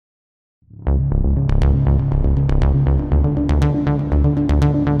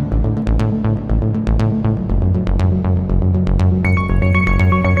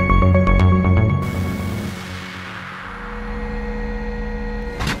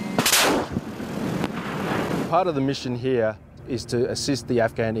Part of the mission here is to assist the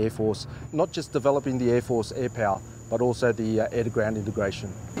Afghan Air Force, not just developing the Air Force air power, but also the air-to-ground integration.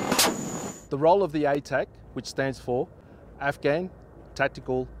 The role of the ATAC, which stands for Afghan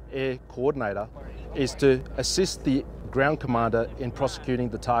Tactical Air Coordinator, is to assist the ground commander in prosecuting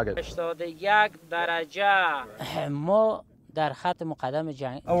the target.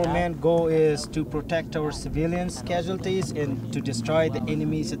 Our main goal is to protect our civilians' casualties and to destroy the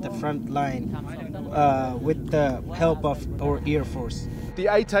enemies at the front line with the help of our Air Force. The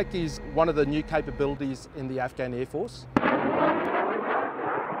ATAC is one of the new capabilities in the Afghan Air Force.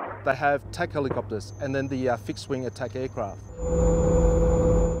 They have TAAC helicopters and then the fixed-wing attack aircraft.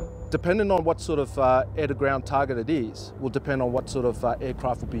 Depending on what sort of air-to-ground target it is, will depend on what sort of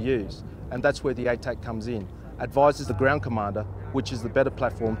aircraft will be used. And that's where the ATAC comes in. Advises the ground commander, which is the better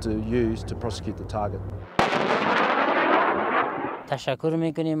platform to use to prosecute the target.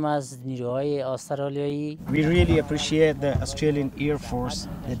 We really appreciate the Australian Air Force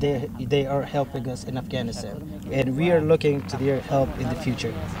that they are helping us in Afghanistan, and we are looking to their help in the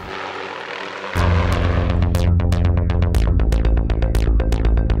future.